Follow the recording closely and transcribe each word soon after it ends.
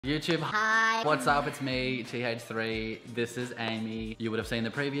YouTube, hi! What's up? It's me, TH3. This is Amy. You would have seen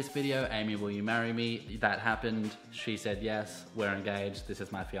the previous video, Amy, will you marry me? That happened. She said yes. We're engaged. This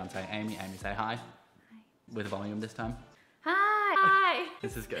is my fiance, Amy. Amy, say hi. Hi. With volume this time. Hi! Hi!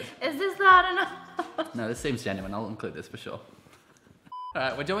 This is good. Is this loud enough? No, this seems genuine. I'll include this for sure.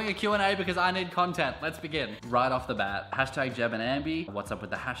 Alright, we're doing a Q&A because I need content. Let's begin. Right off the bat, hashtag Jeb and Ambi. What's up with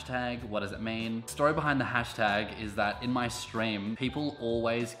the hashtag? What does it mean? Story behind the hashtag is that in my stream, people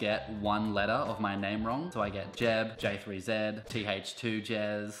always get one letter of my name wrong. So I get Jeb, J3Z,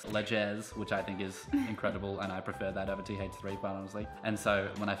 TH2Jez, Lejez, which I think is incredible, and I prefer that over TH3, quite honestly. And so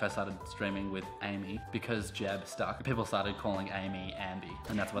when I first started streaming with Amy, because Jeb stuck, people started calling Amy Ambi,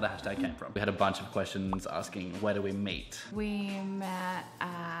 and that's where the hashtag came from. We had a bunch of questions asking, where do we meet? We met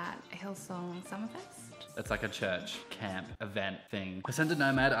at Hillsong Summerfest. It's like a church camp event thing. Crescendo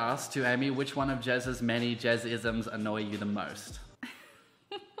Nomad asked to Amy, which one of Jez's many Jez-isms annoy you the most?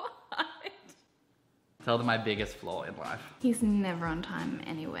 What? Tell them my biggest flaw in life. He's never on time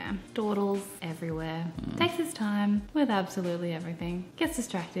anywhere. Dawdles everywhere. Takes his time with absolutely everything. Gets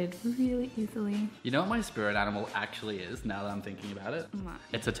distracted really easily. You know what my spirit animal actually is, now that I'm thinking about it? What?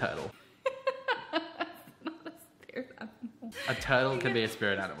 It's a turtle. Not a spirit animal. A turtle can be a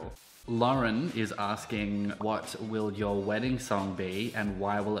spirit animal. Lauren is asking, what will your wedding song be and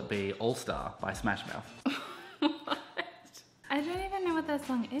why will it be All Star by Smash Mouth? What? I don't even know what that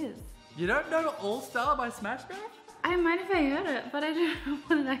song is. You don't know All Star by Smash Mouth? I might have heard it, but I don't know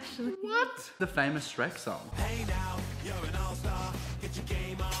what it actually is. What? The famous Shrek song. Hey now, you're an all-star, get your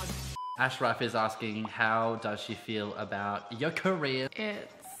game on. Ashraf is asking, how does she feel about your career?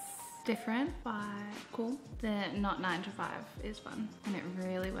 It's different, but cool. The not 9 to 5 is fun, and it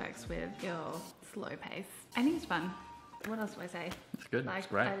really works with your slow pace. I think it's fun. What else do I say? It's good, Like, it's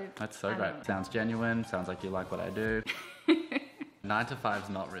great. That's so great. Sounds genuine, sounds like you like what I do. 9 to 5's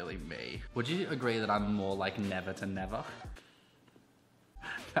not really me. Would you agree that I'm more like never to never?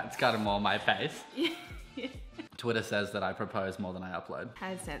 That's kind of more my pace. Yeah. Twitter says that I propose more than I upload.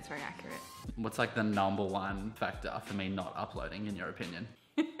 I'd say it's very accurate. What's like the #1 factor for me not uploading, in your opinion?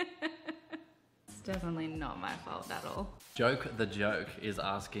 It's definitely not my fault at all. Joke the Joke is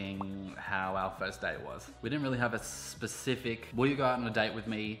asking how our first date was. We didn't really have a specific, will you go out on a date with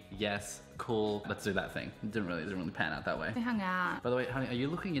me? Yes, cool, let's do that thing. It didn't really pan out that way. We hung out. By the way, honey, are you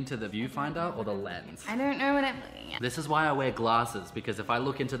looking into the viewfinder or the lens? I don't know what I'm looking at. This is why I wear glasses, because if I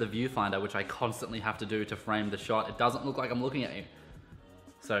look into the viewfinder, which I constantly have to do to frame the shot, it doesn't look like I'm looking at you.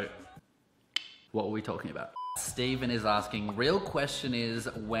 So, what were we talking about? Steven is asking, real question is,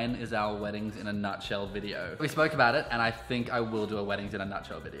 when is our weddings in a nutshell video? We spoke about it, and I think I will do a weddings in a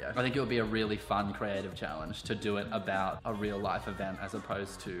nutshell video. I think it would be a really fun, creative challenge to do it about a real life event as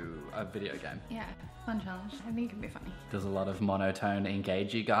opposed to a video game. Yeah, fun challenge. I think it could be funny. There's a lot of monotone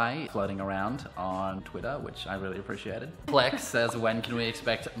engagey guy floating around on Twitter, which I really appreciated. Flex says, when can we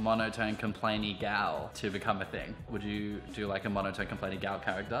expect monotone complainy gal to become a thing? Would you do like a monotone complainy gal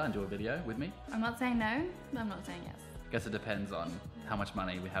character and do a video with me? I'm not saying no, but I'm not saying yes. Guess it depends on how much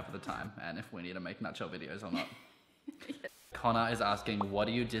money we have at the time and if we need to make nutshell videos or not. Connor is asking, what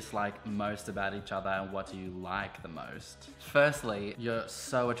do you dislike most about each other and what do you like the most? Firstly, you're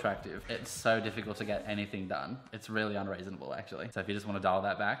so attractive. It's so difficult to get anything done. It's really unreasonable, actually. So if you just want to dial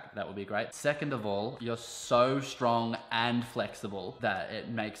that back, that would be great. Second of all, you're so strong and flexible that it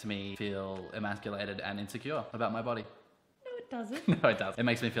makes me feel emasculated and insecure about my body. Doesn't? No, it does. It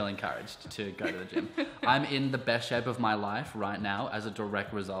makes me feel encouraged to go to the gym. I'm in the best shape of my life right now as a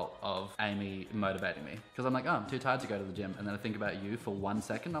direct result of Amy motivating me. Because I'm like, oh, I'm too tired to go to the gym. And then I think about you for 1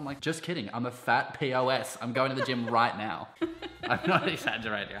 second. I'm like, just kidding. I'm a fat POS. I'm going to the gym right now. I'm not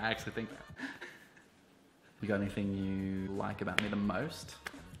exaggerating. I actually think that. You got anything you like about me the most?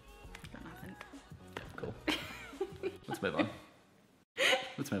 Got nothing. Yeah, cool. Let's move on.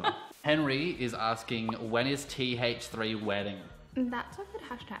 Let's move on. Henry is asking, when is TH3 wedding? That's a good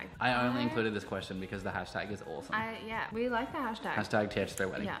hashtag. I only included this question because the hashtag is awesome. Yeah, we like the hashtag. Hashtag TH3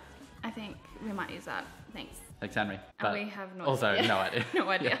 wedding. Yeah, I think we might use that. Thanks. Thanks, Henry. And we have no also, idea. no idea. No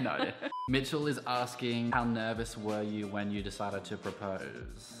idea. Yeah, no idea. Mitchell is asking, how nervous were you when you decided to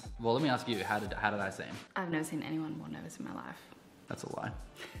propose? Well, let me ask you, how did I seem? I've never seen anyone more nervous in my life. That's a lie.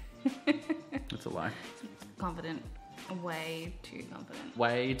 That's a lie. Confident. Way too confident.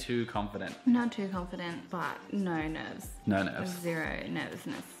 Way too confident. Not too confident, but no nerves. No nerves. Zero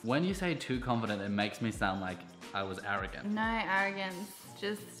nervousness. When you say too confident, it makes me sound like I was arrogant. No arrogance,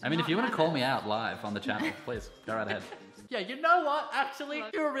 just I mean, if you want to call me out live on the channel, please, go right ahead. Yeah, you know what? Actually,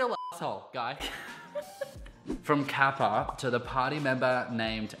 you're a real asshole, guy. From Kappa to the party member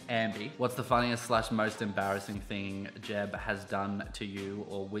named Ambi, what's the funniest / most embarrassing thing Jeb has done to you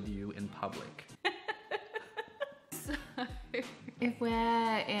or with you in public? If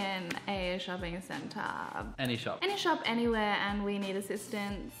we're in a shopping centre, Any shop. any shop anywhere, and we need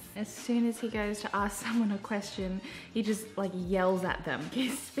assistance, as soon as he goes to ask someone a question, he just like yells at them. He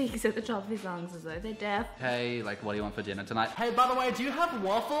speaks at the top of his lungs as though they're deaf. Hey, like, what do you want for dinner tonight? Hey, by the way, do you have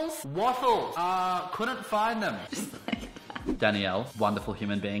waffles? Waffles! Couldn't find them. Just like that. Danielle, wonderful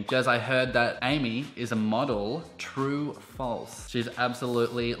human being. Jez, I heard that Amy is a model. True, false? She's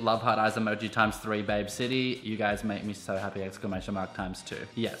absolutely love heart eyes emoji ×3 babe city. You guys make me so happy, ! ×2.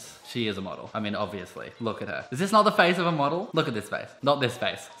 Yes, she is a model. I mean, obviously. Look at her. Is this not the face of a model? Look at this face. Not this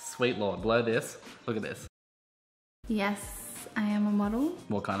face. Sweet Lord, blow this. Look at this. Yes, I am a model.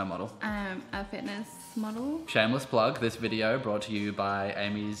 What kind of model? I'm a fitness model. Shameless plug, this video brought to you by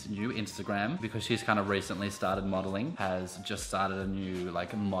Amy's new Instagram because she's kind of recently started modeling, has just started a new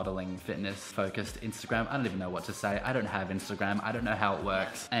like modeling fitness focused Instagram. I don't even know what to say. I don't have Instagram. I don't know how it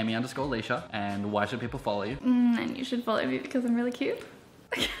works. Amy_Leisha. And why should people follow you? And you should follow me because I'm really cute.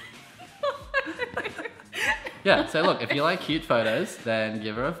 Yeah, so look, if you like cute photos, then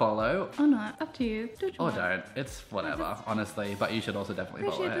give her a follow. Or not, up to you. Do what you Or want. don't. It's whatever, honestly. But you should also definitely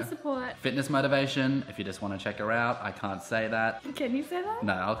follow Appreciate her. the support. Fitness motivation, if you just want to check her out. I can't say that. Can you say that?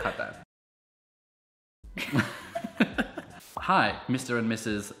 No, I'll cut that. Hi, Mr. and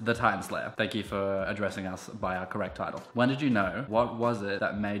Mrs. The Titan Slayer. Thank you for addressing us by our correct title. When did you know? What was it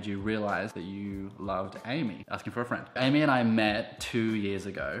that made you realize that you loved Amy? Asking for a friend. Amy and I met 2 years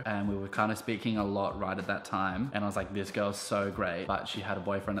ago and we were kind of speaking a lot right at that time. And I was like, this girl's so great. But she had a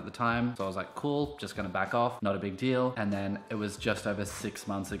boyfriend at the time. So I was like, cool, just gonna back off. Not a big deal. And then it was just over 6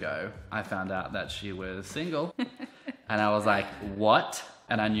 months ago, I found out that she was single. And I was like, what?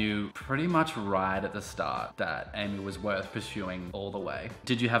 And I knew pretty much right at the start that Amy was worth pursuing all the way.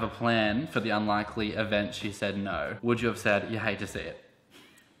 Did you have a plan for the unlikely event she said no? Would you have said, you hate to see it?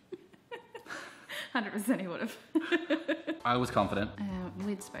 100% he would have. I was confident.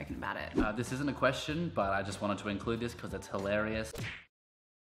 We'd spoken about it. This isn't a question, but I just wanted to include this because it's hilarious.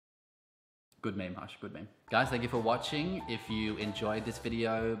 Good meme, Hush, good meme. Guys, thank you for watching. If you enjoyed this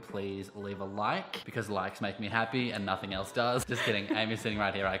video, please leave a like because likes make me happy and nothing else does. Just kidding, Amy's sitting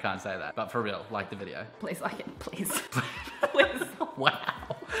right here, I can't say that. But for real, like the video. Please like it, please. Please. Wow,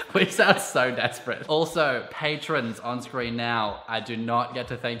 we sound so desperate. Also, patrons on screen now, I do not get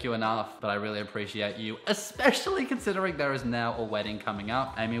to thank you enough, but I really appreciate you, especially considering there is now a wedding coming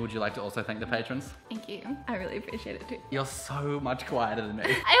up. Amy, would you like to also thank the patrons? Thank you. I really appreciate it too. You're so much quieter than me. I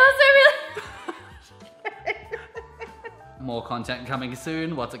also really... More content coming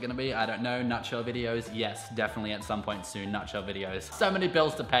soon. What's it gonna be? I don't know. Nutshell videos? Yes, definitely at some point soon. Nutshell videos. So many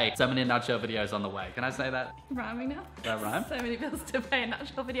bills to pay. So many nutshell videos on the way. Can I say that? Rhyming now? That rhyme? So many bills to pay, a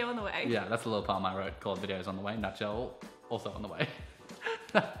nutshell video on the way. Yeah, that's a little poem I wrote called Videos on the Way. Nutshell also on the way.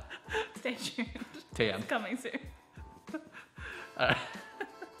 Stay tuned. TM. It's coming soon. Alright.